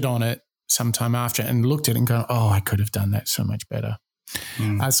reflected on it sometime after and looked at it and gone, oh, I could have done that so much better.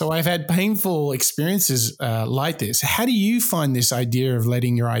 So I've had painful experiences like this. How do you find this idea of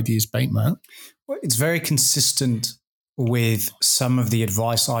letting your ideas bake, Mark? Well, it's very consistent with some of the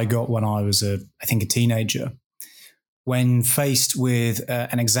advice I got when I was a teenager. When faced with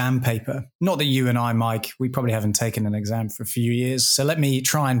an exam paper, not that you and I, Mike, we probably haven't taken an exam for a few years. So let me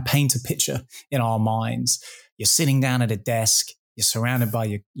try and paint a picture in our minds. You're sitting down at a desk, you're surrounded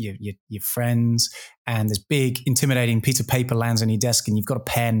by your friends, and this big, intimidating piece of paper lands on your desk, and you've got a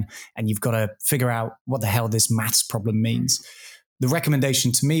pen, and you've got to figure out what the hell this maths problem means. The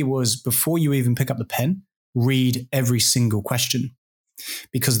recommendation to me was, before you even pick up the pen, read every single question,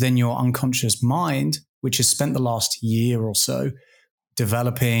 because then your unconscious mind, which has spent the last year or so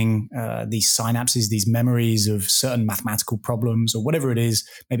developing these synapses, these memories of certain mathematical problems or whatever it is,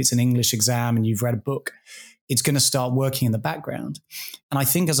 maybe it's an English exam and you've read a book, it's going to start working in the background. And I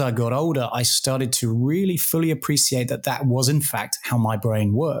think as I got older, I started to really fully appreciate that that was in fact how my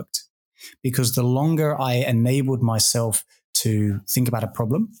brain worked. Because the longer I enabled myself to think about a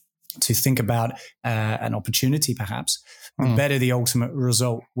problem, to think about an opportunity perhaps, the better the ultimate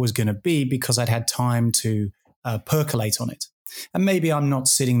result was going to be, because I'd had time to percolate on it. And maybe I'm not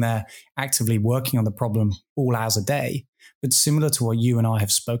sitting there actively working on the problem all hours a day, but similar to what you and I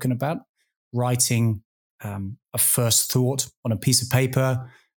have spoken about, writing a first thought on a piece of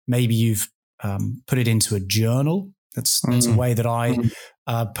paper. Maybe you've put it into a journal. That's a way that I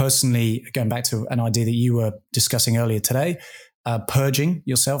personally, going back to an idea that you were discussing earlier today, purging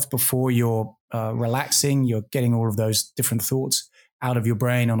yourself before you're relaxing, you're getting all of those different thoughts out of your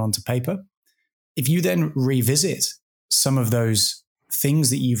brain and onto paper. If you then revisit some of those things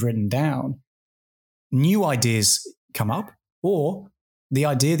that you've written down, new ideas come up, or the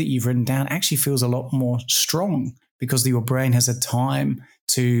idea that you've written down actually feels a lot more strong because your brain has had time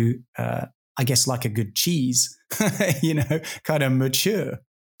to I guess, like a good cheese, kind of mature,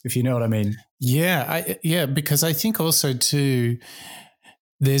 if you know what I mean. Yeah, because I think also too,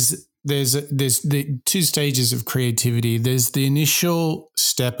 there's the two stages of creativity. There's the initial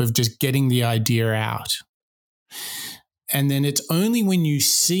step of just getting the idea out. And then it's only when you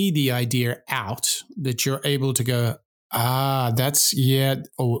see the idea out that you're able to go, that's,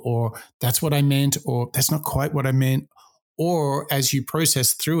 or that's what I meant, or that's not quite what I meant. Or as you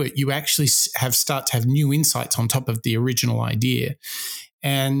process through it, you actually start to have new insights on top of the original idea.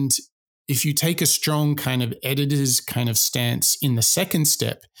 And if you take a strong kind of editor's kind of stance in the second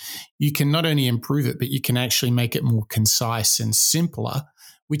step, you can not only improve it, but you can actually make it more concise and simpler,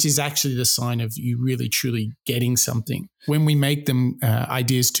 which is actually the sign of you really truly getting something. When we make them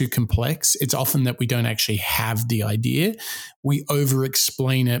ideas too complex, it's often that we don't actually have the idea. We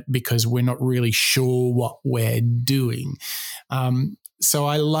over-explain it because we're not really sure what we're doing. So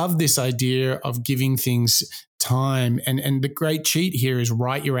I love this idea of giving things time. And the great cheat here is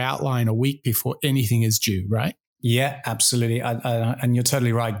write your outline a week before anything is due, right? Yeah, absolutely. And you're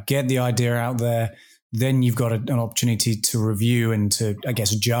totally right. Get the idea out there. Then you've got an opportunity to review and to, I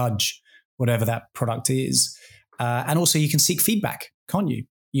guess, judge whatever that product is. And also you can seek feedback, can't you?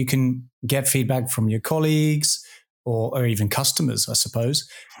 You can get feedback from your colleagues or even customers, I suppose,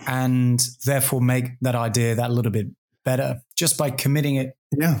 and therefore make that idea that little bit better just by committing it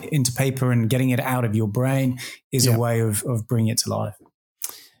into paper and getting it out of your brain is a way of bringing it to life.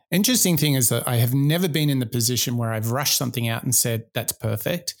 Interesting thing is that I have never been in the position where I've rushed something out and said, that's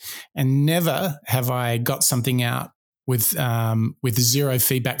perfect. And never have I got something out with zero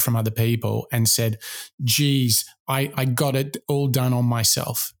feedback from other people and said, geez, I got it all done on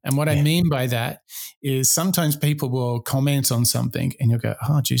myself. And what I mean by that is sometimes people will comment on something and you'll go,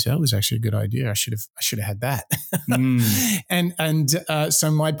 oh, geez, that was actually a good idea. I should have had that.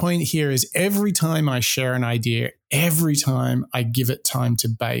 So my point here is every time I share an idea, every time I give it time to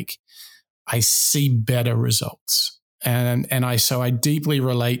bake, I see better results. And I deeply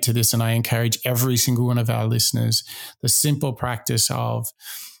relate to this, and I encourage every single one of our listeners the simple practice of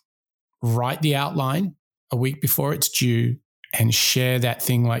write the outline a week before it's due and share that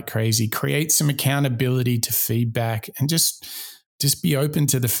thing like crazy. Create some accountability to feedback and just be open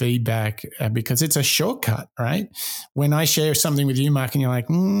to the feedback because it's a shortcut, right? When I share something with you, Mark, and you're like,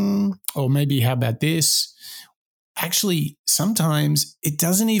 or maybe how about this? Actually, sometimes it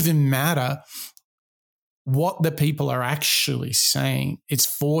doesn't even matter what the people are actually saying. It's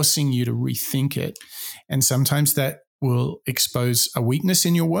forcing you to rethink it. And sometimes that will expose a weakness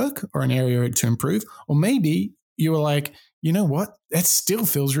in your work or an area to improve. Or maybe you were like, you know what? That still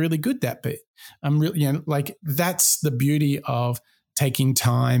feels really good, that bit. I'm really, that's the beauty of taking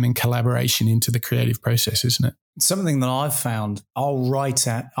time and collaboration into the creative process, isn't it? Something that I've found, I'll write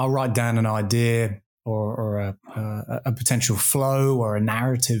down an idea or a potential flow or a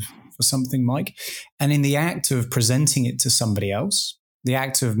narrative for something, Mike. And in the act of presenting it to somebody else, the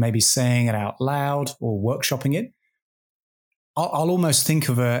act of maybe saying it out loud or workshopping it, I'll almost think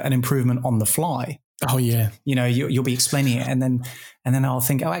of an improvement on the fly. Oh yeah. You'll be explaining it and then I'll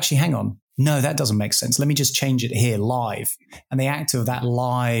think, oh, actually, hang on. No, that doesn't make sense. Let me just change it here live. And the act of that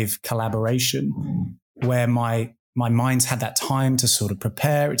live collaboration where my mind's had that time to sort of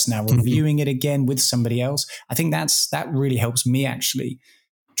prepare. It's now reviewing it again with somebody else. I think that really helps me actually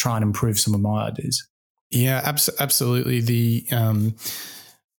try and improve some of my ideas. Yeah, absolutely. The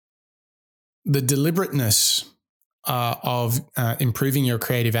deliberateness of improving your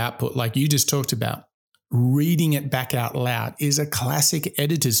creative output, like you just talked about, reading it back out loud is a classic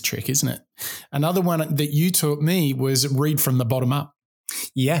editor's trick, isn't it? Another one that you taught me was read from the bottom up.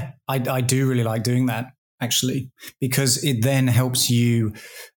 Yeah, I do really like doing that, actually, because it then helps you,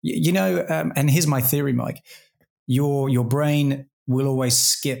 and here's my theory, Mike, your brain will always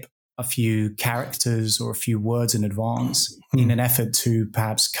skip a few characters or a few words in advance in an effort to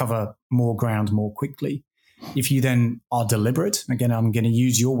perhaps cover more ground more quickly. If you then are deliberate, again, I'm going to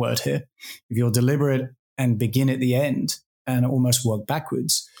use your word here, if you're deliberate and begin at the end and almost work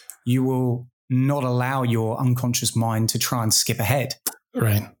backwards, you will not allow your unconscious mind to try and skip ahead.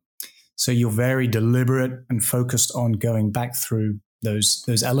 Right. So you're very deliberate and focused on going back through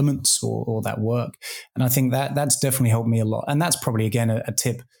those elements or that work. And I think that's definitely helped me a lot. And that's probably, again, a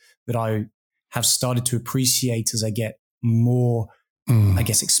tip that I have started to appreciate as I get more, I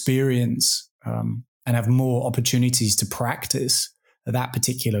guess, experience and have more opportunities to practice that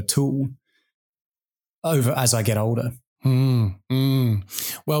particular tool over as I get older.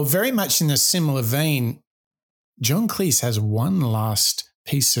 Well, very much in a similar vein, John Cleese has one last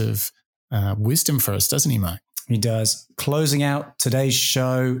piece of wisdom for us, doesn't he, Mike? He does. Closing out today's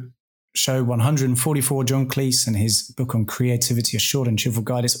show, show 144, John Cleese and his book on creativity, A Short and Cheerful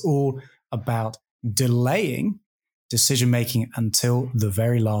Guide. It's all about delaying decision-making until the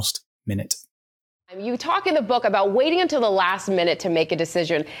very last minute. You talk in the book about waiting until the last minute to make a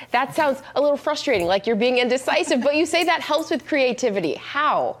decision. That sounds a little frustrating, like you're being indecisive, but you say that helps with creativity.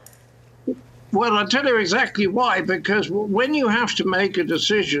 How? Well, I'll tell you exactly why, because when you have to make a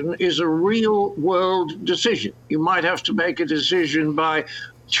decision is a real world decision. You might have to make a decision by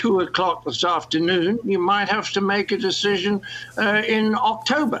 2 o'clock this afternoon. You might have to make a decision in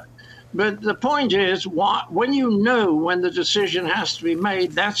October. But the point is, when you know when the decision has to be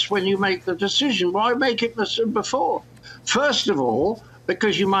made, that's when you make the decision. Why make it before? First of all,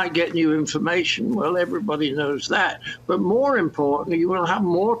 because you might get new information. Well, everybody knows that. But more importantly, you will have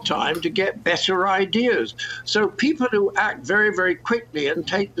more time to get better ideas. So people who act very, very quickly and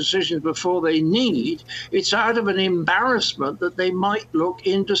take decisions before they need, it's out of an embarrassment that they might look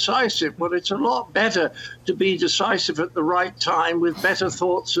indecisive. Well, it's a lot better to be decisive at the right time with better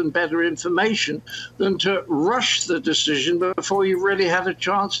thoughts and better information than to rush the decision before you really had a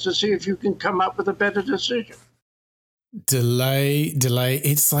chance to see if you can come up with a better decision. Delay.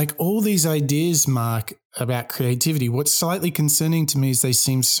 It's like all these ideas, Mark, about creativity. What's slightly concerning to me is they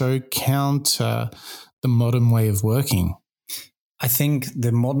seem so counter the modern way of working. I think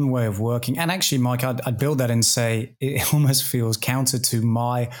the modern way of working, and actually, Mike, I'd build that and say it almost feels counter to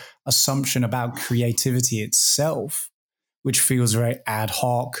my assumption about creativity itself, which feels very ad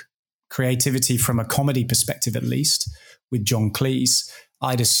hoc. Creativity from a comedy perspective, at least, with John Cleese,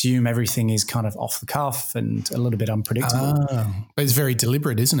 I'd assume everything is kind of off the cuff and a little bit unpredictable. But it's very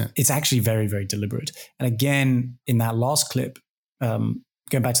deliberate, isn't it? It's actually very, very deliberate. And again, in that last clip, going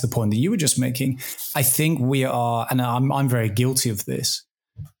back to the point that you were just making, I think we are, and I'm very guilty of this,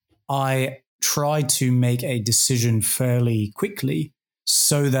 I try to make a decision fairly quickly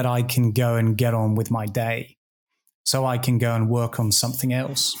so that I can go and get on with my day, so I can go and work on something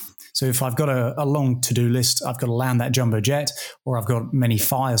else. So if I've got a long to-do list, I've got to land that jumbo jet, or I've got many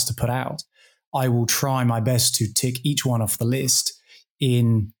fires to put out, I will try my best to tick each one off the list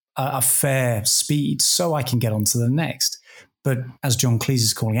in a fair speed so I can get on to the next. But as John Cleese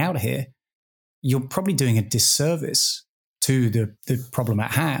is calling out here, you're probably doing a disservice to the problem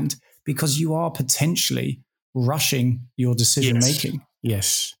at hand because you are potentially rushing your decision-making.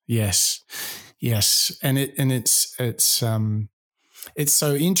 Yes. And it's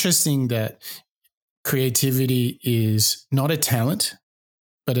so interesting that creativity is not a talent,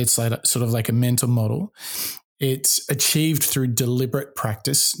 but it's like sort of like a mental model. It's achieved through deliberate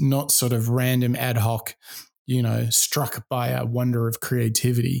practice, not sort of random ad hoc, struck by a wonder of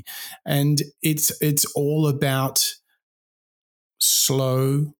creativity. And it's all about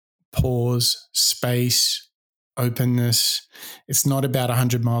slow pause, space, openness. It's not about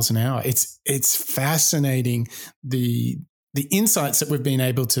 100 miles an hour. It's fascinating the insights that we've been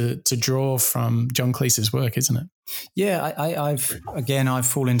able to draw from John Cleese's work, isn't it? Yeah, I've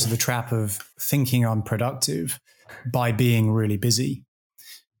fallen into the trap of thinking I'm productive by being really busy.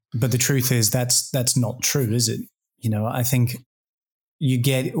 But the truth is that's not true, is it? I think you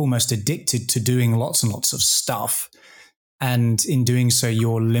get almost addicted to doing lots and lots of stuff. And in doing so,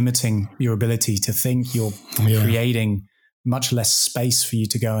 you're limiting your ability to think. You're creating much less space for you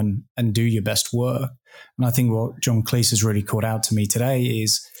to go and do your best work. And I think what John Cleese has really called out to me today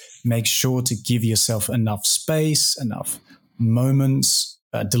is make sure to give yourself enough space, enough moments,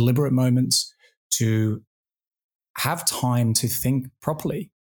 deliberate moments to have time to think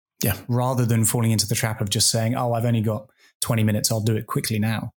properly. Yeah. Rather than falling into the trap of just saying, oh, I've only got 20 minutes. I'll do it quickly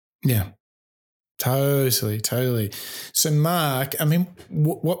now. Yeah. Totally. So, Mark, I mean,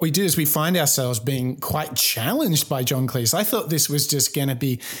 what we do is we find ourselves being quite challenged by John Cleese. I thought this was just going to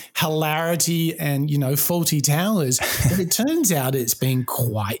be hilarity and, faulty towers. But it turns out it's been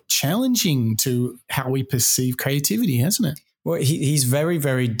quite challenging to how we perceive creativity, hasn't it? Well, he's very,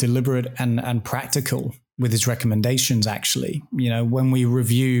 very deliberate and practical with his recommendations, actually. When we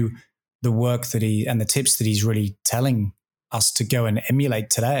review the work and the tips that he's really telling us to go and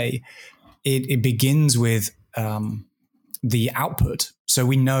emulate today, it begins with the output. So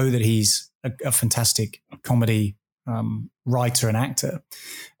we know that he's a fantastic comedy writer and actor.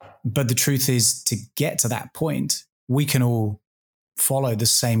 But the truth is, to get to that point, we can all follow the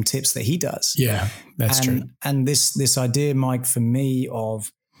same tips that he does. Yeah, that's true. And this idea, Mike, for me,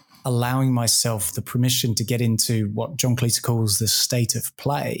 of allowing myself the permission to get into what John Cleese calls the state of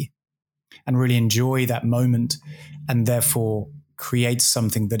play and really enjoy that moment, and therefore create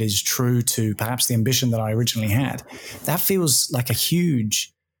something that is true to perhaps the ambition that I originally had. That feels like a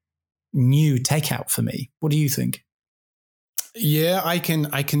huge new takeout for me. What do you think? Yeah, I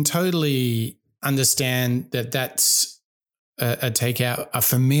can totally understand that. That's a takeout.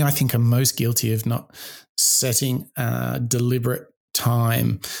 For me, I think I'm most guilty of not setting deliberate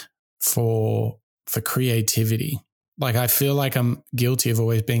time for creativity. Like, I feel like I'm guilty of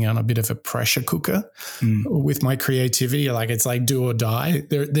always being on a bit of a pressure cooker with my creativity. Like, it's like do or die.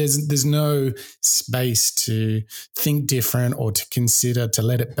 There's no space to think different or to consider, to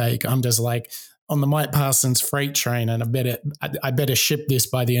let it bake. I'm just like on the Mike Parsons freight train, and I better ship this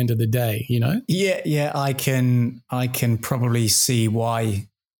by the end of the day, you know? Yeah. I can probably see why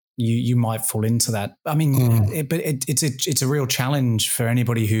you might fall into that. I mean, but it's a real challenge for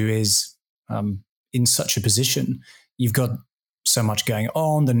anybody who is in such a position. You've got so much going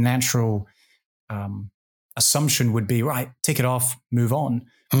on. The natural assumption would be, right, tick it off, move on.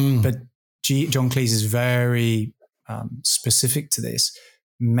 But John Cleese is very specific to this.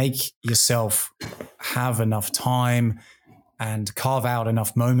 Make yourself have enough time and carve out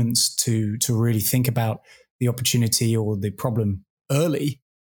enough moments to really think about the opportunity or the problem early,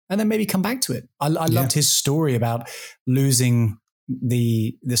 and then maybe come back to it. I loved his story about losing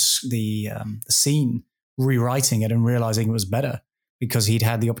the scene, rewriting it and realizing it was better because he'd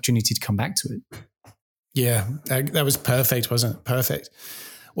had the opportunity to come back to it. Yeah, that was perfect, wasn't it? Perfect.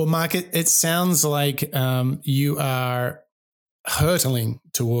 Well, Mark, it sounds like you are hurtling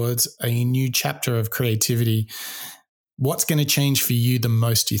towards a new chapter of creativity. What's going to change for you the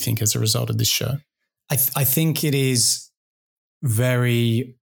most, do you think, as a result of this show? I think it is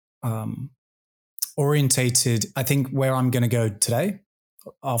very orientated. I think where I'm going to go today,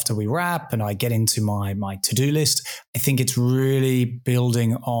 after we wrap and I get into my to-do list, I think it's really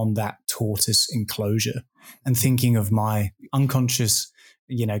building on that tortoise enclosure and thinking of my unconscious,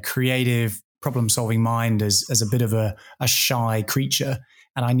 creative problem-solving mind as a bit of a shy creature.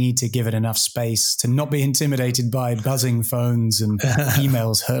 And I need to give it enough space to not be intimidated by buzzing phones and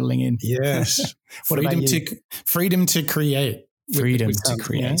emails hurtling in. Yes. Freedom to create. Freedom to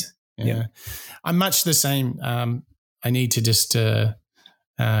create. Yeah. I'm much the same. I need to just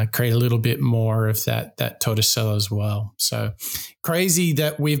create a little bit more of that tortoisella as well. So crazy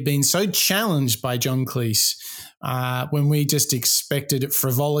that we've been so challenged by John Cleese when we just expected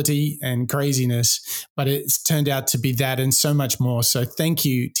frivolity and craziness, but it's turned out to be that and so much more. So thank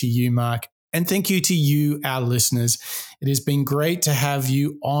you to you, Mark, and thank you to you, our listeners. It has been great to have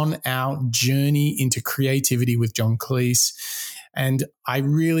you on our journey into creativity with John Cleese. And I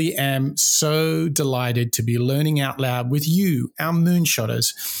really am so delighted to be learning out loud with you, our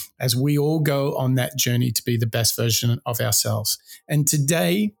moonshotters, as we all go on that journey to be the best version of ourselves. And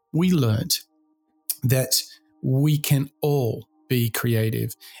today we learned that we can all be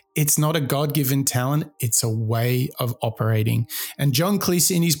creative. It's not a God-given talent, it's a way of operating. And John Cleese,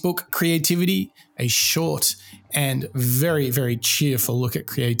 in his book, Creativity, a short and very, very cheerful look at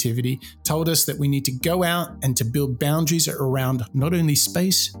creativity, told us that we need to go out and to build boundaries around not only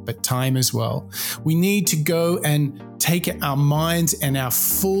space, but time as well. We need to go and take our minds and our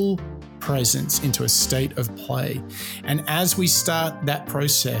full presence into a state of play. And as we start that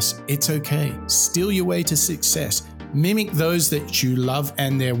process, it's okay. Steal your way to success. Mimic those that you love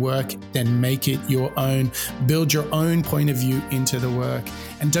and their work, then make it your own. Build your own point of view into the work.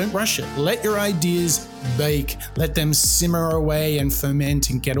 And don't rush it. Let your ideas bake. Let them simmer away and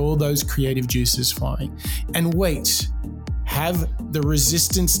ferment and get all those creative juices flowing. And wait. Have the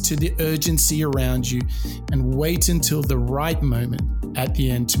resistance to the urgency around you and wait until the right moment at the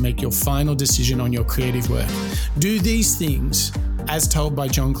end to make your final decision on your creative work. Do these things as told by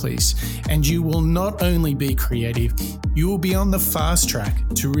John Cleese, and you will not only be creative, you will be on the fast track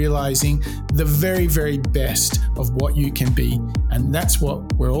to realizing the very, very best of what you can be. And that's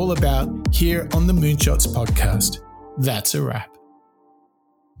what we're all about here on the Moonshots podcast. That's a wrap.